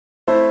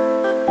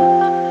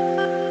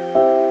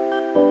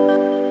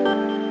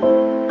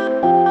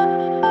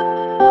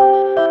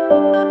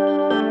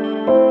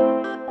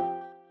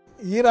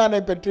ஈரானை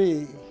பற்றி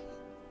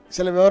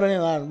சில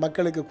விவரங்களை நான்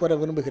மக்களுக்கு கூற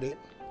விரும்புகிறேன்.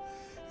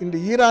 இன்று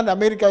ஈரான்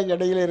அமெரிக்காவுக்கு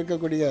இடையில்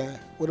இருக்கக்கூடிய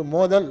ஒரு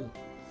மோதல்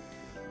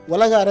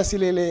உலக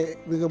அரசியலிலே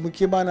மிக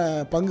முக்கியமான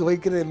பங்கு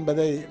வகிக்கிறது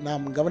என்பதை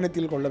நாம்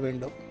கவனத்தில் கொள்ள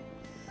வேண்டும்.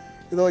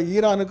 இதோ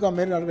ஈரானுக்கும்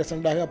அமெரிக்காவுக்கும்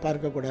சண்டையாக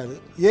பார்க்கக்கூடாது.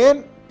 ஏன்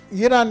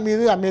ஈரான்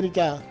மீது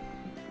அமெரிக்கா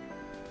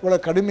இவ்வளோ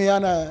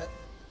கடுமையான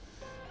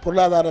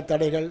பொருளாதார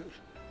தடைகள்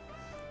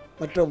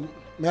மற்றும்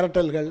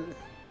மிரட்டல்கள்,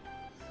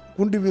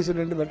 குண்டு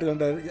வீசல் என்று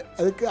மிரட்டுகின்றார்?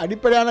 அதுக்கு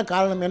அடிப்படையான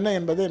காரணம் என்ன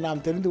என்பதை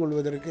நாம் தெரிந்து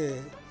கொள்வதற்கு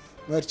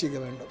முயற்சிக்க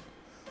வேண்டும்.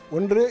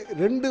 ஒன்று,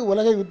 2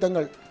 உலக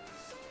யுத்தங்கள்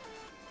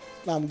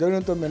நாம்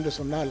கவனித்தோம் என்று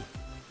சொன்னால்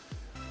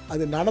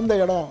அது நடந்த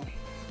இடம்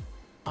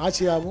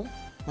ஆசியாவும்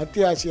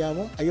மத்திய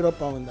ஆசியாவும்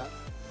ஐரோப்பாவும் தான்.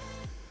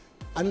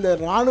 அந்த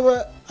இராணுவ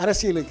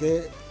அரசியலுக்கு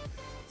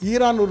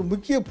ஈரான் ஒரு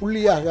முக்கிய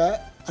புள்ளியாக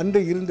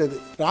அன்று இருந்தது.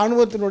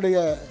 இராணுவத்தினுடைய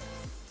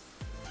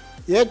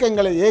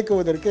இயக்கங்களை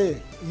இயக்குவதற்கு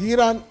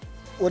ஈரான்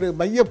ஒரு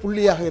மைய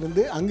புள்ளியாக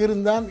இருந்து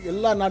அங்கிருந்தான்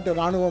எல்லா நாட்டு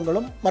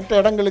இராணுவங்களும் மற்ற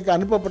இடங்களுக்கு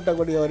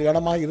அனுப்பப்படக்கூடிய ஒரு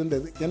இடமாக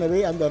இருந்தது. எனவே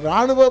அந்த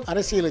இராணுவ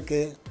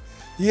அரசியலுக்கு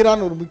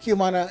ஈரான் ஒரு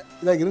முக்கியமான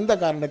இதாக இருந்த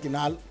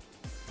காரணத்தினால்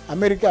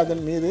அமெரிக்கா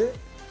அதன் மீது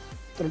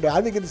தன்னுடைய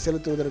ஆதிக்கத்தை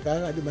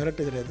செலுத்துவதற்காக அது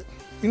மிரட்டுகிறது.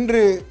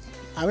 இன்று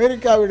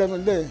அமெரிக்காவிடம்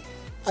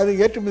அது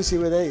ஏற்றுமதி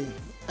செய்வதை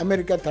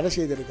அமெரிக்கா தடை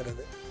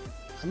செய்திருக்கிறது.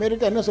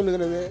 அமெரிக்கா என்ன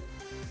சொல்லுகிறது?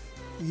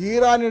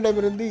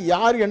 ஈரானிடமிருந்து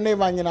யார்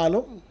எண்ணெய்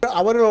வாங்கினாலும்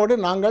அவர்களோடு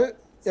நாங்கள்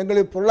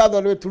எங்களை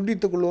பொருளாதாரத்தை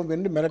துண்டித்துக் கொள்வோம்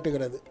என்று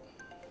மிரட்டுகிறது.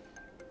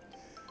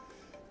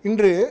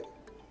 இன்று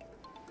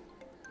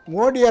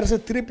மோடி அரசு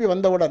திருப்பி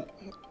வந்தவுடன்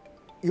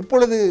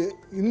இப்பொழுது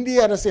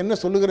இந்திய அரசு என்ன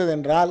சொல்லுகிறது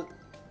என்றால்,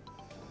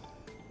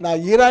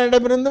 நான்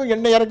ஈரானிடமிருந்தும்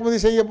எண்ணெய் இறக்குமதி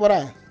செய்ய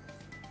போகிறேன்,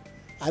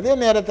 அதே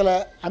நேரத்தில்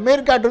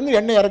அமெரிக்காட்டிலிருந்து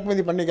எண்ணெய்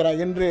இறக்குமதி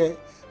பண்ணிக்கிறேன் என்று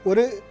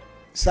ஒரு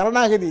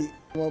சரணாகதி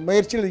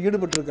முயற்சியில்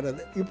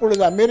ஈடுபட்டிருக்கிறது.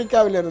 இப்பொழுது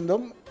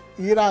அமெரிக்காவிலிருந்தும்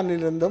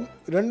ஈரானிலிருந்தும்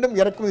 2ம்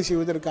இறக்குமதி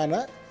செய்வதற்கான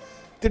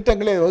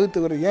திட்டங்களை வகுத்து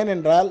வருகிறது.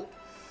 ஏனென்றால்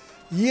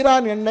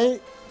ஈரான் எண்ணெய்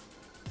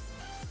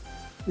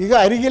மிக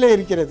அருகிலே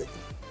இருக்கிறது.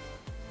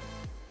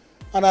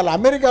 ஆனால்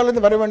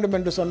அமெரிக்காவிலிருந்து வர வேண்டும்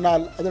என்று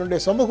சொன்னால் அதனுடைய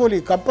சமூகூலி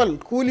கப்பல்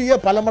கூலியே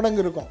பல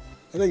மடங்கு இருக்கும்.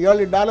 ஏதோ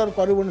 $7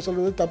 குறைவுன்னு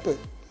சொல்வது தப்பு.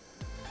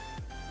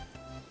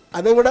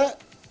 அதை விட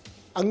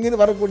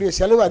அங்கிருந்து வரக்கூடிய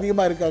செலவு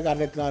அதிகமாக இருக்கிற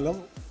காரணத்தினாலும்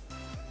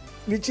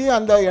நிச்சயம்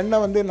அந்த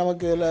எண்ணெய்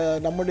நமக்கு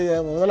நம்முடைய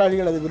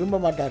முதலாளிகள் அதை விரும்ப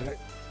மாட்டார்கள்.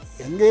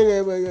 எங்கே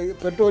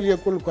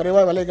பெட்ரோலியக்குள்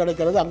குறைவாக விலை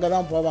கிடைக்கிறது அங்கே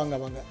தான் போவாங்க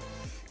அவங்க.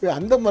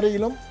 அந்த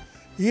முறையிலும்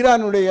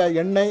ஈரானுடைய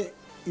எண்ணெய்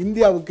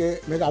இந்தியாவுக்கு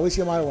மிக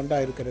அவசியமான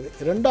ஒன்றாக இருக்கிறது.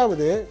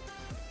 2வது,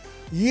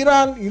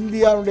 ஈரான்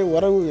இந்தியாவுடைய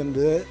உறவு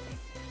என்று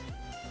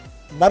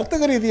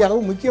வர்த்தக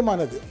ரீதியாகவும்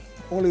முக்கியமானது.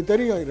 உங்களுக்கு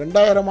தெரியும்,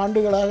 2000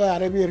 ஆண்டுகளாக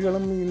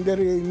அரபியர்களும்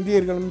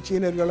இந்தியர்களும்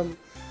சீனர்களும்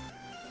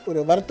ஒரு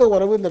வர்த்தக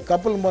உறவு இந்த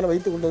கப்பல் மூலம்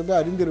வைத்து கொண்டு வந்து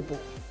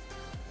அறிந்திருப்போம்.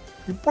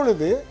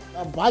 இப்பொழுது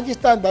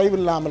பாகிஸ்தான்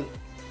தயவில்லாமல்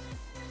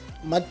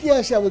மத்திய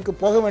ஆசியாவுக்கு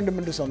போக வேண்டும்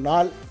என்று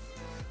சொன்னால்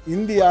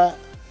இந்தியா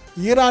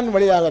ஈரான்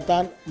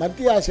வழியாகத்தான்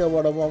மத்திய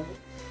ஆசியாவோடவும்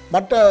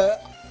மற்ற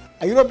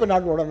ஐரோப்பிய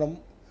நாடுகளுடனும்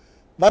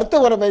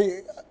வர்த்தக உறவை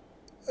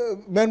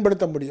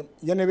மேம்படுத்த முடியும்.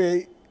 எனவே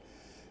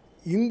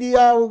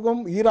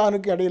இந்தியாவுக்கும்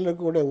ஈரானுக்கும் இடையில்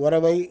இருக்கக்கூடிய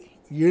உறவை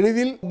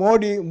எளிதில்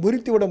மோடி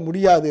முறித்துவிட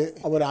முடியாது.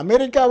 அவர்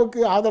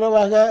அமெரிக்காவுக்கு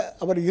ஆதரவாக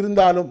அவர்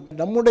இருந்தாலும்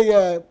நம்முடைய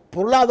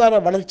பொருளாதார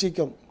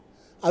வளர்ச்சிக்கும்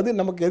அது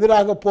நமக்கு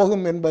எதிராக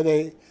போகும் என்பதை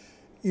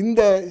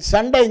இந்த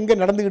சண்டை இங்கே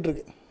நடந்துக்கிட்டு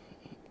இருக்கு.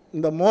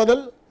 இந்த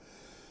மோதல்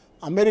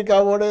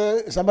அமெரிக்காவோடு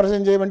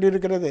சமரசம் செய்ய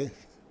வேண்டியிருக்கிறது,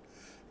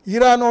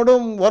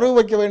 ஈரானோடும் உறவு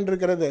வைக்க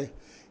வேண்டியிருக்கிறது.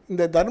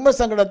 இந்த தர்ம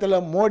சங்கடத்தில்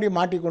மோடி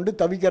மாட்டிக்கொண்டு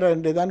தவிக்கிறார்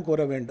என்று தான்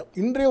கூற வேண்டும்.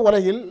 இன்றைய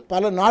உலகில்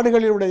பல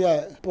நாடுகளுடைய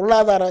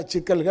பொருளாதார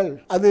சிக்கல்கள்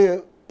அது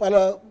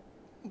பல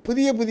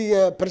புதிய புதிய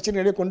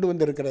பிரச்சனைகளை கொண்டு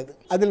வந்திருக்கிறது.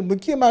 அதில்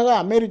முக்கியமாக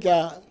அமெரிக்கா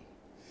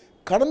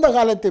கடந்த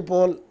காலத்தை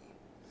போல்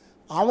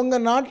அவங்க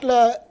நாட்டில்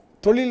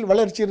தொழில்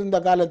வளர்ச்சி இருந்த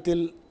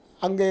காலத்தில்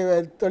அங்கே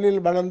தொழில்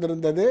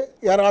வளர்ந்திருந்தது,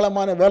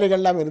 ஏராளமான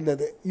வேலைகள்லாம்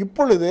இருந்தது.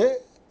 இப்பொழுது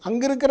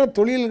அங்கே இருக்கிற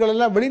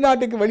தொழில்களெல்லாம்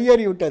வெளிநாட்டுக்கு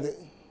வெளியேறிவிட்டது.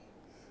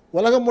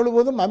 உலகம்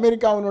முழுவதும்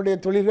அமெரிக்காவினுடைய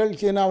தொழில்கள்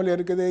சீனாவில்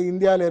இருக்குது,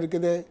 இந்தியாவில்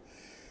இருக்குது,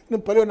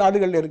 இன்னும் பல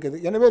நாடுகளில் இருக்குது.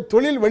 எனவே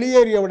தொழில்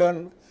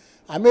வெளியேறியவுடன்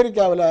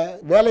அமெரிக்காவில்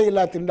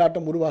வேலையில்லா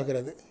திண்டாட்டம்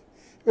உருவாகிறது.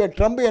 இப்போ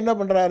ட்ரம்ப் என்ன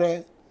பண்ணுறாரு?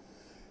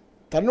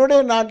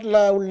 தன்னுடைய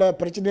நாட்டில் உள்ள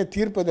பிரச்சனையை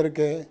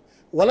தீர்ப்பதற்கு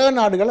உலக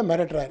நாடுகளை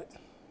மிரட்டுறாரு.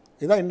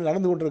 இதுதான் இன்னும்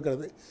நடந்து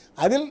கொண்டிருக்கிறது.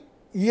 அதில்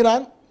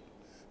ஈரான்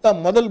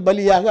தான் முதல்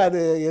பலியாக அது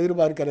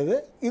எதிர்பார்க்கிறது.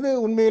 இது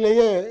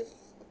உண்மையிலேயே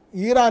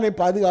ஈரானை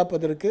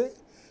பாதுகாப்பதற்கு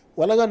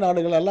உலக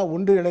நாடுகளெல்லாம்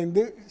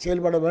ஒன்றிணைந்து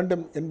செயல்பட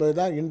வேண்டும்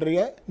என்பதுதான் இன்றைய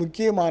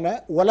முக்கியமான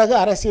உலக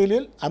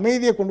அரசியலில்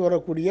அமைதியை கொண்டு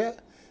வரக்கூடிய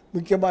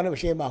முக்கியமான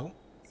விஷயமாகும்.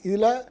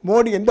 இதில்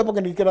மோடி எந்த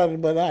பக்கம் நிற்கிறார்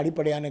என்பதுதான்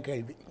அடிப்படையான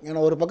கேள்வி.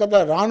 ஏன்னா ஒரு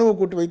பக்கத்தில் இராணுவ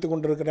கூட்டு வைத்து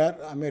கொண்டிருக்கிறார்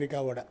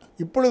அமெரிக்காவோட.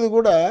 இப்பொழுது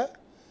கூட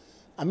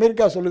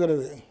அமெரிக்கா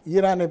சொல்லுகிறது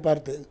ஈரானை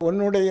பார்த்து,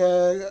 உன்னுடைய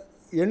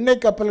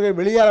எண்ணெய் கப்பல்கள்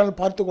வெளியாரால்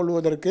பார்த்து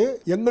கொள்வதற்கு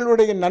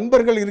எங்களுடைய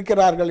நண்பர்கள்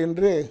இருக்கிறார்கள்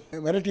என்று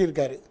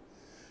மிரட்டியிருக்காரு.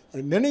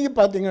 அது நினைவு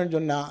பார்த்தீங்கன்னு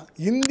சொன்னால்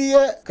இந்திய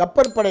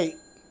கப்பற்படை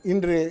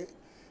இன்று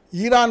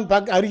ஈரான்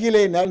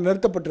அருகிலே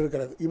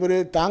நிறுத்தப்பட்டிருக்கிறது. இவர்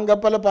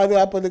தாங்கப்பலை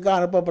பாதுகாப்பதுக்காக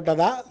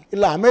அனுப்பப்பட்டதா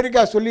இல்லை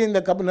அமெரிக்கா சொல்லி இந்த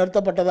கப்பல்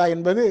நிறுத்தப்பட்டதா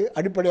என்பது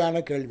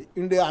அடிப்படையான கேள்வி.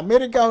 இன்று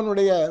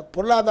அமெரிக்காவினுடைய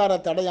பொருளாதார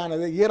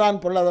தடையானது,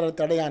 ஈரான் பொருளாதார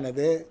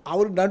தடையானது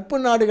அவர் நட்பு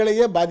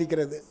நாடுகளையே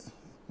பாதிக்கிறது.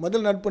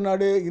 முதல் நட்பு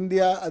நாடு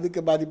இந்தியா,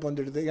 அதுக்கு பாதிப்பு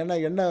வந்துடுது. ஏன்னா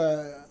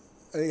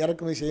எண்ணெய்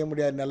இறக்குமதி செய்ய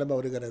முடியாத நிலைமை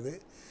வருகிறது.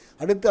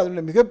 அடுத்து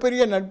அதனுடைய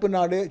மிகப்பெரிய நட்பு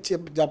நாடு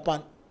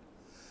ஜப்பான்,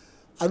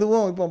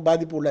 அதுவும் இப்போ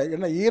பாதிப்பு உள்ள.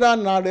 ஏன்னா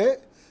ஈரான் நாடு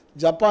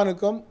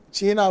ஜப்பானுக்கும்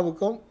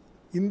சீனாவுக்கும்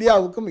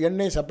இந்தியாவுக்கும்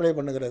எண்ணெய் சப்ளை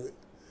பண்ணுகிறது.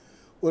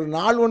 ஒரு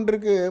நாள்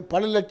ஒன்றுக்கு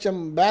பல லட்சம்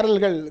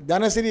பேரல்கள்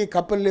தினசரி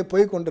கப்பலில்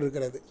போய்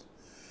கொண்டிருக்கிறது.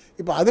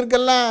 இப்போ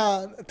அதற்கெல்லாம்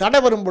தடை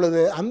வரும்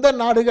பொழுது அந்த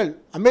நாடுகள்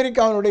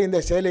அமெரிக்காவினுடைய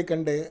இந்த செயலை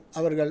கண்டு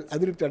அவர்கள்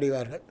அதிருப்தி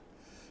அடைவார்கள்.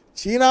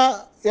 சீனா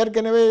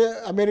ஏற்கனவே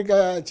அமெரிக்கா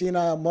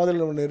சீனா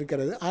மோதல் ஒன்று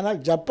இருக்கிறது. ஆனால்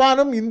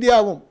ஜப்பானும்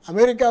இந்தியாவும்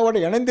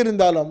அமெரிக்காவோடு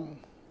இணைந்திருந்தாலும்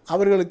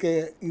அவர்களுக்கு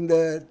இந்த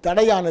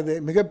தடையானது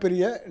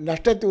மிகப்பெரிய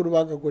நஷ்டத்தை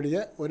உருவாக்கக்கூடிய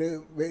ஒரு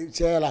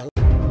செயலாகும்.